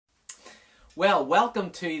Well, welcome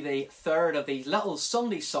to the third of these little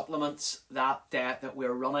Sunday supplements that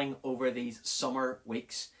we're running over these summer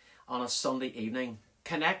weeks on a Sunday evening,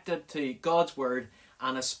 connected to God's Word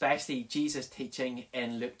and especially Jesus' teaching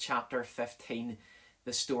in Luke chapter 15,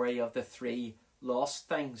 the story of the three lost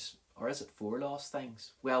things. Or is it four lost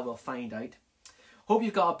things? Well, we'll find out. Hope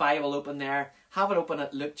you've got a Bible open there. Have it open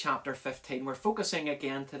at Luke chapter 15. We're focusing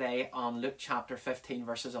again today on Luke chapter 15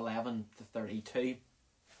 verses 11 to 32.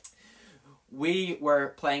 We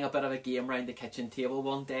were playing a bit of a game around the kitchen table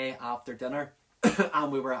one day after dinner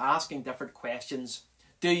and we were asking different questions.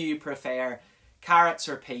 Do you prefer carrots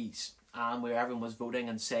or peas? And everyone was voting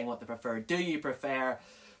and saying what they preferred. Do you prefer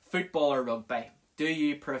football or rugby? Do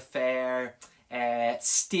you prefer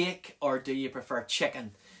steak or do you prefer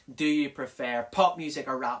chicken? Do you prefer pop music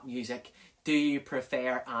or rap music? Do you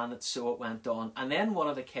prefer, and so it went on. And then one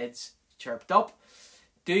of the kids chirped up,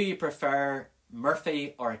 do you prefer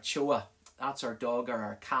Murphy or Choa? That's our dog or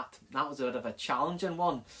our cat. That was a bit of a challenging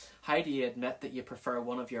one. How do you admit that you prefer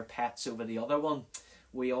one of your pets over the other one?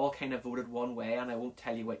 We all kind of voted one way, and I won't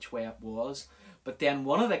tell you which way it was. But then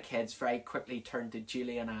one of the kids very quickly turned to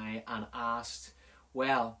Julie and I and asked,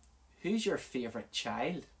 well, who's your favourite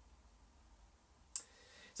child?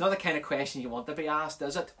 It's not the kind of question you want to be asked,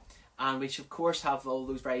 is it? And we should, of course, have all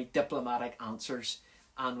those very diplomatic answers,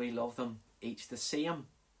 and we love them each the same.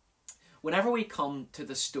 Whenever we come to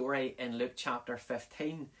the story in Luke chapter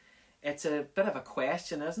 15, it's a bit of a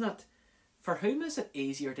question, isn't it? For whom is it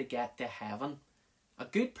easier to get to heaven? A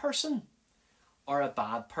good person or a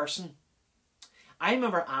bad person? I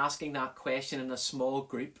remember asking that question in a small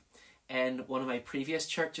group in one of my previous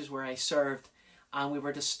churches where I served, and we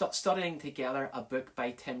were just studying together a book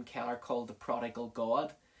by Tim Keller called The Prodigal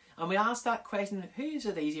God. And we asked that question, who is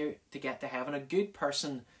it easier to get to heaven, a good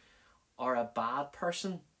person or a bad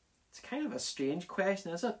person? It's kind of a strange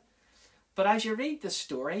question, is it? But as you read the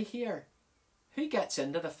story here, who gets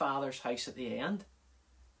into the Father's house at the end?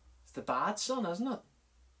 It's the bad son, isn't it?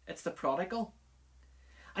 It's the prodigal.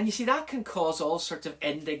 And you see, that can cause all sorts of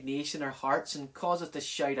indignation in our hearts and cause us to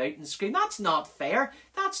shout out and scream, that's not fair,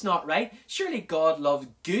 that's not right. Surely God loves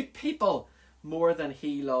good people more than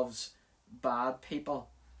he loves bad people.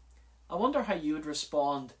 I wonder how you would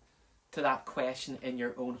respond to that question in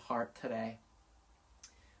your own heart today.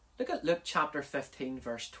 Look at Luke chapter 15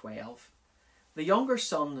 verse 12. The younger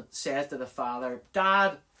son says to the father,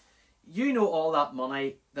 Dad, you know all that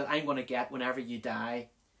money that I'm going to get whenever you die.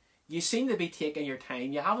 You seem to be taking your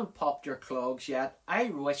time. You haven't popped your clogs yet.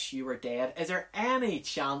 I wish you were dead. Is there any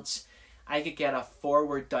chance I could get a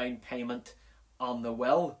forward down payment on the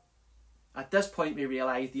will? At this point we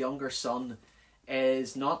realise the younger son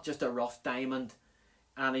is not just a rough diamond,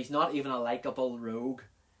 and he's not even a likeable rogue.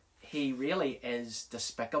 He really is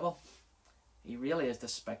despicable. He really is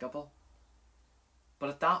despicable. But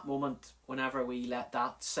at that moment, whenever we let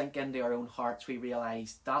that sink into our own hearts, we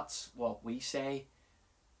realise that's what we say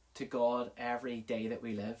to God every day that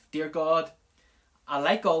we live. Dear God, I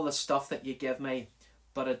like all the stuff that you give me,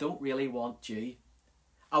 but I don't really want you.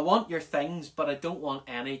 I want your things, but I don't want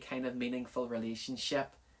any kind of meaningful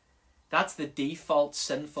relationship. That's the default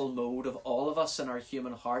sinful mode of all of us in our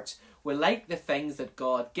human hearts. We like the things that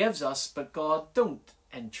God gives us, but God don't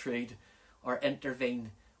intrude or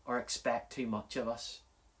intervene or expect too much of us.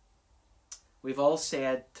 We've all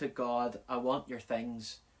said to God, I want your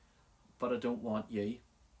things, but I don't want you.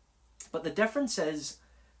 But the difference is,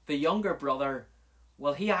 the younger brother,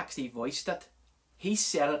 well, he actually voiced it. He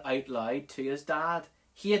said it out loud to his dad.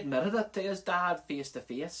 He admitted it to his dad face to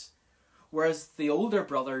face. Whereas the older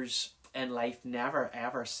brothers in life never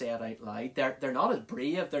ever said out loud. They're not as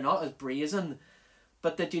brave, they're not as brazen.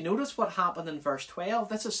 But did you notice what happened in verse 12?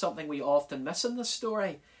 This is something we often miss in the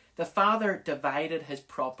story. The father divided his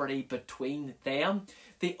property between them.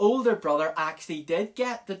 The older brother actually did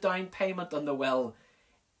get the down payment on the will,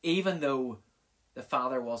 even though the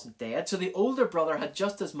father wasn't dead. So the older brother had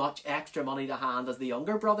just as much extra money to hand as the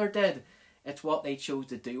younger brother did. It's what they chose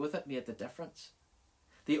to do with it made the difference.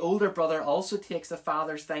 The older brother also takes the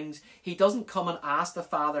father's things. He doesn't come and ask the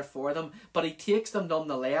father for them, but he takes them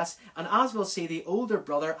nonetheless. And as we'll see, the older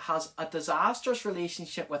brother has a disastrous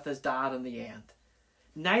relationship with his dad in the end.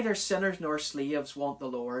 Neither sinners nor slaves want the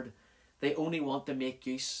Lord. They only want to make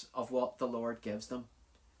use of what the Lord gives them.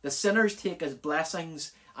 The sinners take his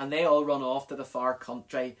blessings and they all run off to the far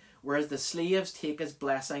country, whereas the slaves take his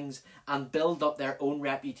blessings and build up their own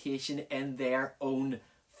reputation in their own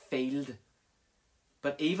field.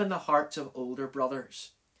 But even the hearts of older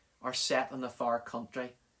brothers are set in the far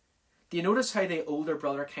country. Do you notice how the older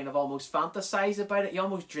brother kind of almost fantasizes about it? He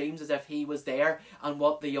almost dreams as if he was there and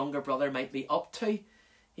what the younger brother might be up to.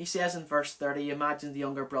 He says in verse 30, imagine the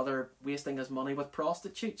younger brother wasting his money with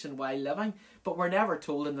prostitutes and while living. But we're never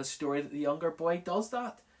told in the story that the younger boy does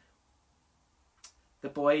that. The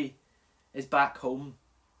boy is back home,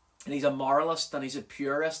 and he's a moralist and he's a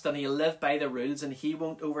purist, and he'll live by the rules and he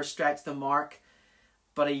won't overstretch the mark.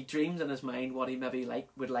 But he dreams in his mind what he maybe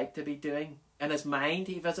would like to be doing. In his mind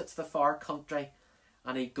he visits the far country,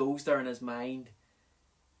 and he goes there in his mind,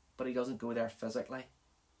 but he doesn't go there physically.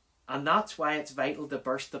 And that's why it's vital to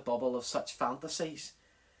burst the bubble of such fantasies.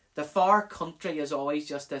 The far country is always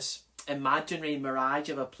just this imaginary mirage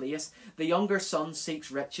of a place. The younger son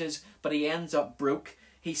seeks riches, but he ends up broke.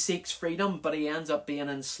 He seeks freedom, but he ends up being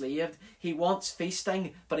enslaved. He wants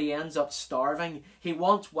feasting, but he ends up starving. He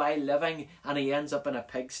wants while living, and he ends up in a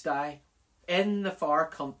pigsty. In the far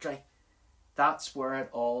country, that's where it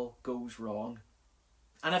all goes wrong.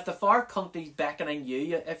 And if the far country's beckoning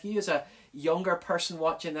you, if you as a younger person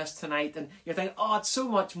watching this tonight and you're thinking, oh, it's so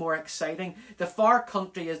much more exciting, the far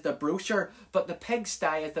country is the brochure, but the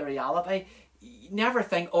pigsty is the reality. You never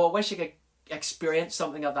think, oh, I wish I could experience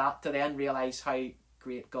something of that to then realise how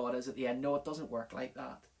great God is at the end. No, it doesn't work like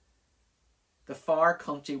that. The far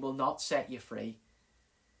country will not set you free.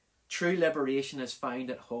 True liberation is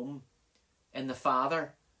found at home, in the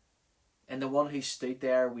Father, in the one who stood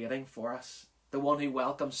there waiting for us, the one who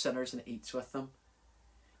welcomes sinners and eats with them.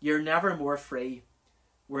 You're never more free,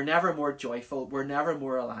 we're never more joyful, we're never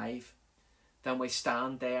more alive than we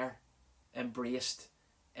stand there embraced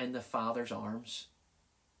in the Father's arms.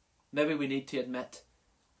 Maybe we need to admit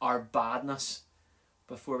our badness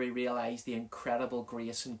before we realise the incredible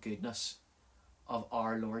grace and goodness of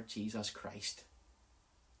our Lord Jesus Christ.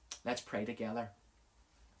 Let's pray together.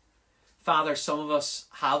 Father, some of us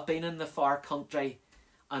have been in the far country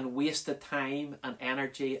and wasted time and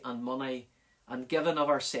energy and money and given of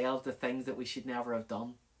ourselves to things that we should never have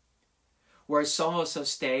done. Whereas some of us have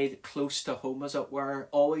stayed close to home, as it were,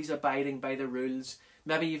 always abiding by the rules,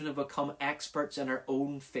 maybe even have become experts in our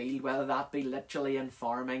own field, whether that be literally in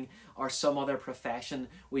farming or some other profession.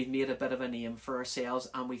 We've made a bit of a name for ourselves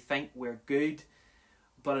and we think we're good,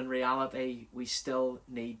 but in reality we still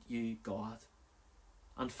need you, God.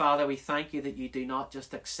 And Father, we thank you that you do not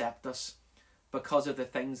just accept us because of the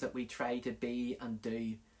things that we try to be and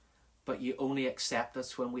do, but you only accept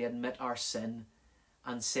us when we admit our sin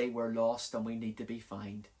and say we're lost and we need to be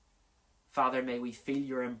found. Father, may we feel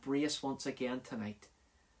your embrace once again tonight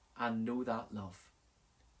and know that love.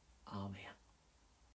 Amen.